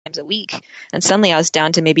a week. And suddenly I was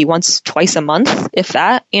down to maybe once, twice a month, if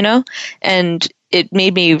that, and it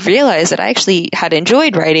made me realize that I actually had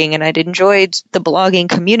enjoyed writing, and I'd enjoyed the blogging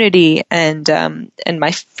community and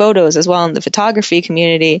my photos as well in the photography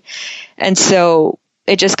community. And so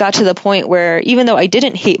it just got to the point where even though I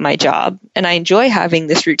didn't hate my job and I enjoy having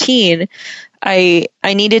this routine, I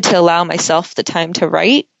needed to allow myself the time to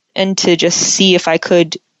write and to just see if I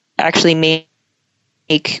could actually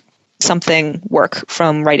make something work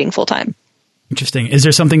from writing full time. Interesting. Is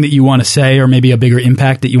there something that you want to say, or maybe a bigger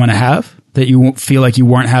impact that you want to have that you feel like you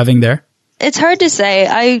weren't having there? It's hard to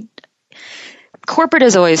say. Corporate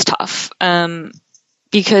is always tough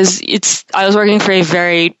because I was working for a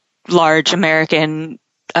very large American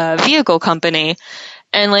vehicle company.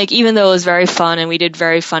 And even though it was very fun and we did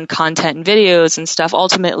very fun content and videos and stuff,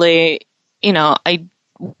 ultimately, I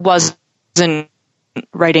wasn't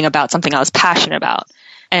writing about something I was passionate about.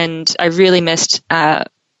 And I really missed,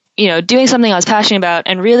 doing something I was passionate about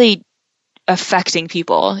and really affecting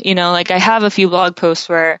people. I have a few blog posts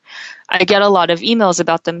where I get a lot of emails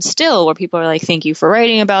about them still, where people are like, thank you for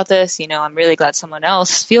writing about this. I'm really glad someone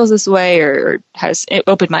else feels this way or has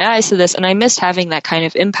opened my eyes to this. And I missed having that kind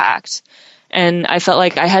of impact. And I felt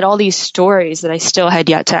like I had all these stories that I still had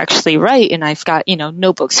yet to actually write. And I've got,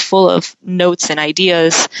 notebooks full of notes and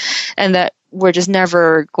ideas, and that were just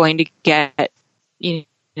never going to get,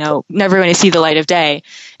 never going to see the light of day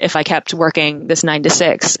if I kept working this 9 to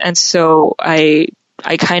 6. And so I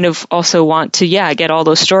kind of also want to, get all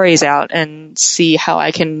those stories out and see how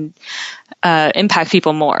I can impact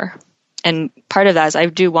people more. And part of that is I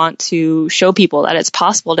do want to show people that it's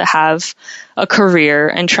possible to have a career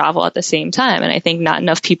and travel at the same time. And I think not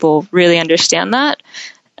enough people really understand that.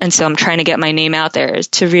 And so I'm trying to get my name out there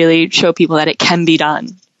to really show people that it can be done.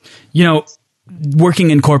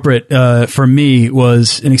 Working in corporate for me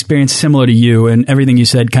was an experience similar to you, and everything you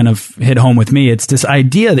said kind of hit home with me. It's this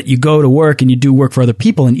idea that you go to work and you do work for other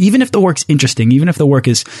people, and even if the work's interesting, even if the work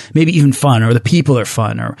is maybe even fun, or the people are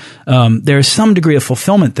fun, or there's some degree of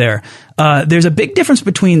fulfillment there, there's a big difference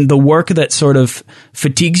between the work that sort of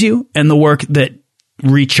fatigues you and the work that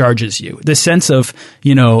recharges you. The sense of,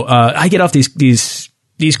 I get off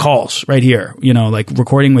these calls right here, like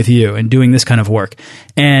recording with you and doing this kind of work,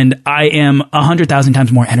 and I am 100,000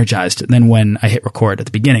 times more energized than when I hit record at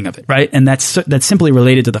the beginning of it, right? And that's simply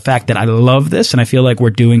related to the fact that I love this, and I feel like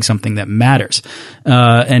we're doing something that matters.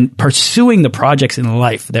 And pursuing the projects in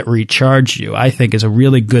life that recharge you, I think, is a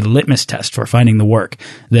really good litmus test for finding the work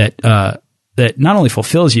that not only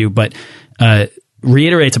fulfills you, but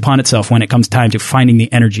reiterates upon itself when it comes time to finding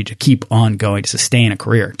the energy to keep on going, to sustain a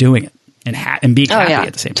career doing it. And being happy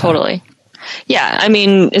at the same time. Totally. Yeah. I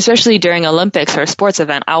mean, especially during Olympics or a sports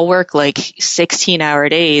event, I'll work 16-hour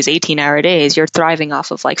days, 18-hour days. You're thriving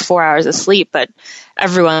off of 4 hours of sleep, but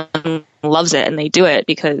everyone loves it and they do it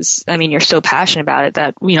because, you're so passionate about it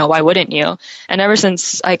that, why wouldn't you? And ever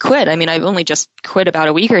since I quit, I've only just quit about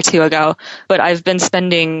a week or two ago, but I've been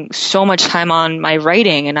spending so much time on my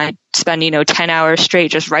writing, and I spend, 10 hours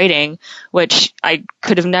straight just writing, which I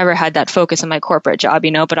could have never had that focus in my corporate job,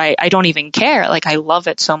 but I don't even care. I love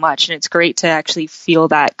it so much, and it's great to actually feel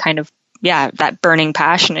that kind of, that burning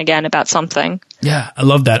passion again about something. Yeah, I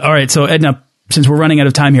love that. All right. So Edna, since we're running out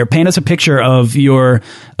of time here, paint us a picture of your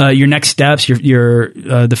next steps,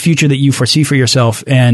 the future that you foresee for yourself, and